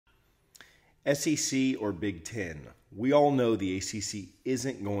SEC or Big Ten, we all know the ACC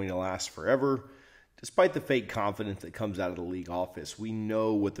isn't going to last forever. Despite the fake confidence that comes out of the league office, we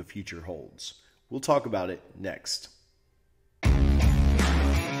know what the future holds. We'll talk about it next.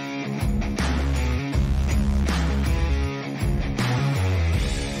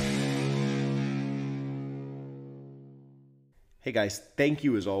 Hey guys, thank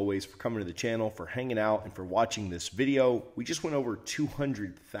you as always for coming to the channel, for hanging out, and for watching this video. We just went over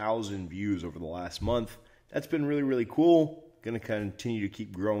 200,000 views over the last month. That's been really cool. Going to continue to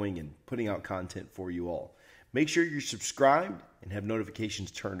keep growing and putting out content for you all. Make sure you're subscribed and have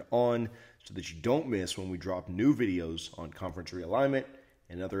notifications turned on so that you don't miss when we drop new videos on conference realignment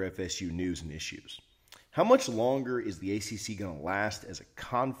and other FSU news and issues. How much longer is the ACC going to last as a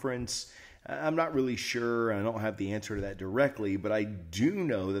conference? I'm not really sure. I don't have the answer to that directly, but I do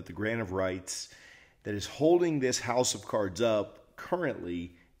know that the grant of rights that is holding this house of cards up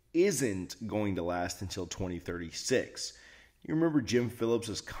currently isn't going to last until 2036. You remember Jim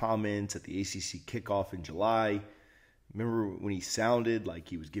Phillips' comments at the ACC kickoff in July? Remember when he sounded like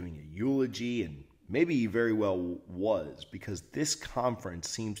he was giving a eulogy? And maybe he very well was, because this conference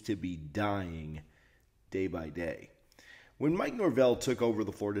seems to be dying day by day. When Mike Norvell took over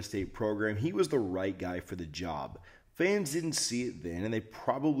the Florida State program, he was the right guy for the job. Fans didn't see it then, and they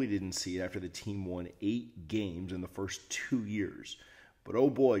probably didn't see it after the team won 8 games in the first 2 years. But oh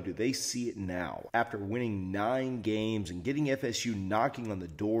boy, do they see it now. After winning 9 games and getting FSU knocking on the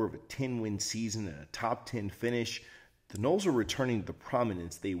door of a 10-win season and a top 10 finish, the Noles are returning to the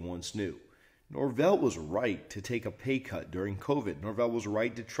prominence they once knew. Norvell was right to take a pay cut during COVID. Norvell was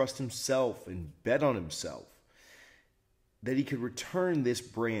right to trust himself and bet on himself that he could return this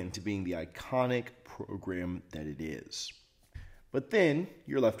brand to being the iconic program that it is. But then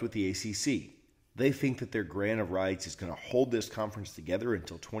you're left with the ACC. They think that their grant of rights is going to hold this conference together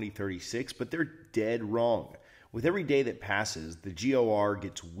until 2036, but they're dead wrong. With every day that passes, the GOR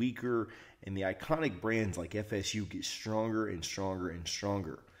gets weaker and the iconic brands like FSU get stronger and stronger and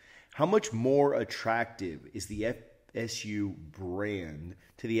stronger. How much more attractive is the FSU brand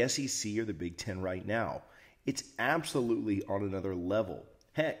to the SEC or the Big Ten right now? It's absolutely on another level.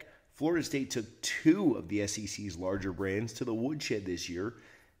 Heck, Florida State took 2 of the SEC's larger brands to the woodshed this year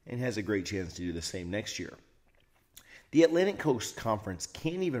and has a great chance to do the same next year. The Atlantic Coast Conference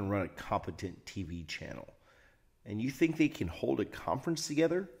can't even run a competent TV channel. And you think they can hold a conference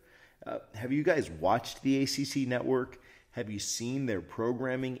together? Have you guys watched the ACC network? Have you seen their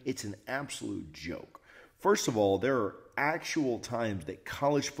programming? It's an absolute joke. First of all, there are actual times that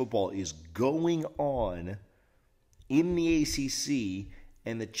college football is going on in the ACC,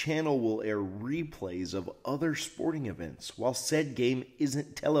 and the channel will air replays of other sporting events while said game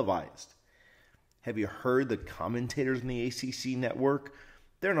isn't televised. Have you heard the commentators in the ACC network?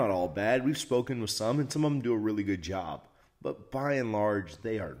 They're not all bad. We've spoken with some, and some of them do a really good job. But by and large,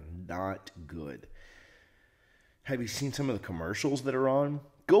 they are not good. Have you seen some of the commercials that are on?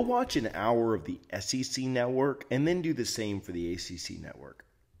 Go watch an hour of the SEC network and then do the same for the ACC network.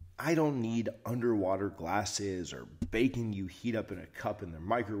 I don't need underwater glasses or bacon you heat up in a cup in the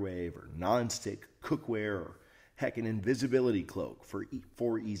microwave or nonstick cookware or heck, an invisibility cloak for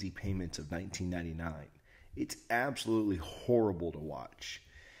 4 easy payments of $19.99. It's absolutely horrible to watch.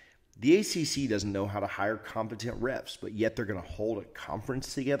 The ACC doesn't know how to hire competent refs, but yet they're going to hold a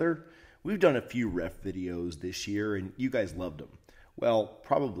conference together. We've done a few ref videos this year, and you guys loved them. Well,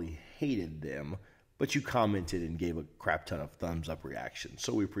 probably hated them, but you commented and gave a crap ton of thumbs up reactions,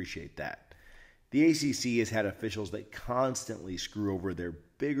 so we appreciate that. The ACC has had officials that constantly screw over their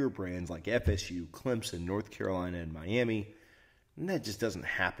bigger brands like FSU, Clemson, North Carolina, and Miami, and that just doesn't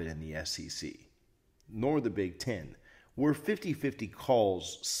happen in the SEC, nor the Big Ten, where 50-50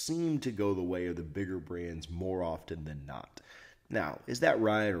 calls seem to go the way of the bigger brands more often than not. Now, is that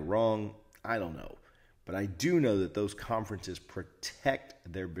right or wrong? I don't know. But I do know that those conferences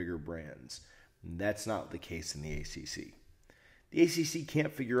protect their bigger brands. That's not the case in the ACC. The ACC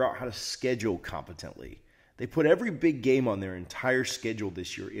can't figure out how to schedule competently. They put every big game on their entire schedule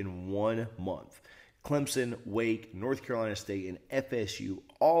this year in 1 month. Clemson, Wake, North Carolina State, and FSU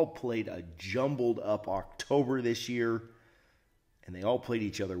all played a jumbled up October this year, and they all played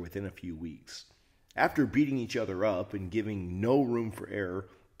each other within a few weeks. After beating each other up and giving no room for error,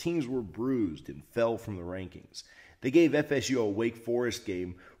 teams were bruised and fell from the rankings. They gave FSU a Wake Forest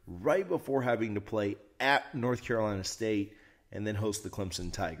game right before having to play at North Carolina State and then host the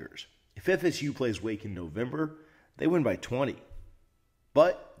Clemson Tigers. If FSU plays Wake in November, they win by 20.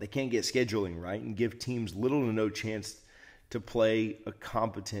 But they can't get scheduling right and give teams little to no chance to play a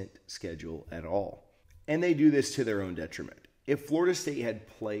competent schedule at all. And they do this to their own detriment. If Florida State had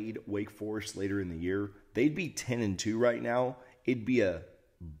played Wake Forest later in the year, they'd be 10-2 right now. It'd be a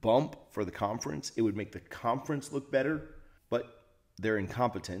bump for the conference. It would make the conference look better, but they're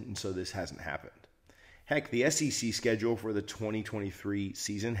incompetent, and so this hasn't happened. Heck, the SEC schedule for the 2023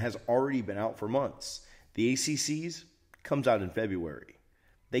 season has already been out for months. The ACC's comes out in February.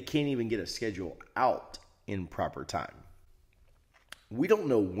 They can't even get a schedule out in proper time. We don't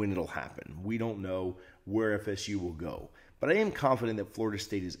know when it'll happen. We don't know where FSU will go. But I am confident that Florida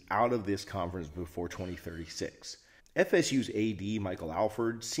State is out of this conference before 2036. FSU's AD, Michael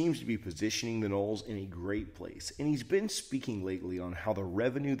Alford, seems to be positioning the Noles in a great place, and he's been speaking lately on how the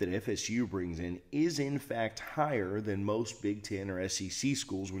revenue that FSU brings in is in fact higher than most Big Ten or SEC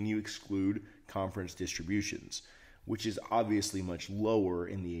schools when you exclude conference distributions, which is obviously much lower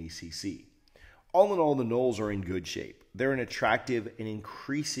in the ACC. All in all, the Noles are in good shape. They're an attractive and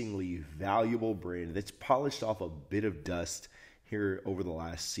increasingly valuable brand that's polished off a bit of dust here over the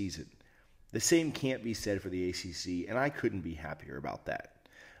last season. The same can't be said for the ACC, and I couldn't be happier about that.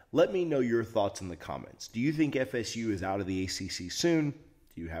 Let me know your thoughts in the comments. Do you think FSU is out of the ACC soon?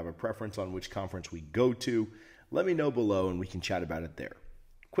 Do you have a preference on which conference we go to? Let me know below, and we can chat about it there.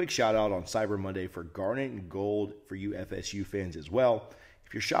 Quick shout out on Cyber Monday for Garnet and Gold for you FSU fans as well.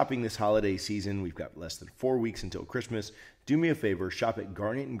 If you're shopping this holiday season, we've got less than 4 weeks until Christmas. Do me a favor, shop at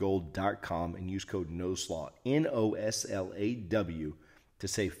garnetandgold.com and use code NOSLAW, NOSLAW, to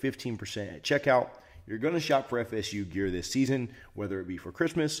save 15% at checkout. You're going to shop for FSU gear this season, whether it be for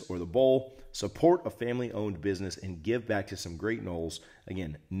Christmas or the bowl. Support a family-owned business and give back to some great Noles.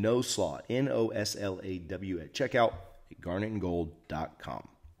 Again, NOSLAW, NOSLAW at checkout at garnetandgold.com.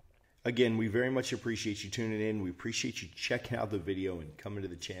 Again, we very much appreciate you tuning in. We appreciate you checking out the video and coming to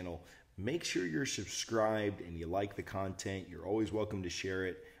the channel. Make sure you're subscribed and you like the content. You're always welcome to share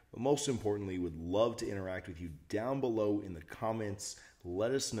it. But most importantly, would love to interact with you down below in the comments.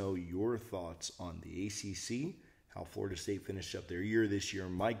 Let us know your thoughts on the ACC, how Florida State finished up their year this year,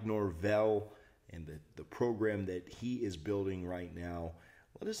 Mike Norvell, and the program that he is building right now.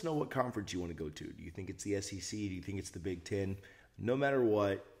 Let us know what conference you want to go to. Do you think it's the SEC? Do you think it's the Big Ten? No matter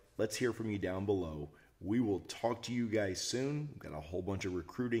what, let's hear from you down below. We will talk to you guys soon. We've got a whole bunch of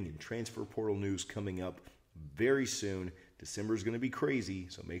recruiting and transfer portal news coming up very soon. December is going to be crazy,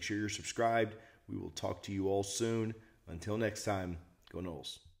 so make sure you're subscribed. We will talk to you all soon. Until next time, go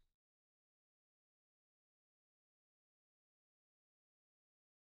Noles.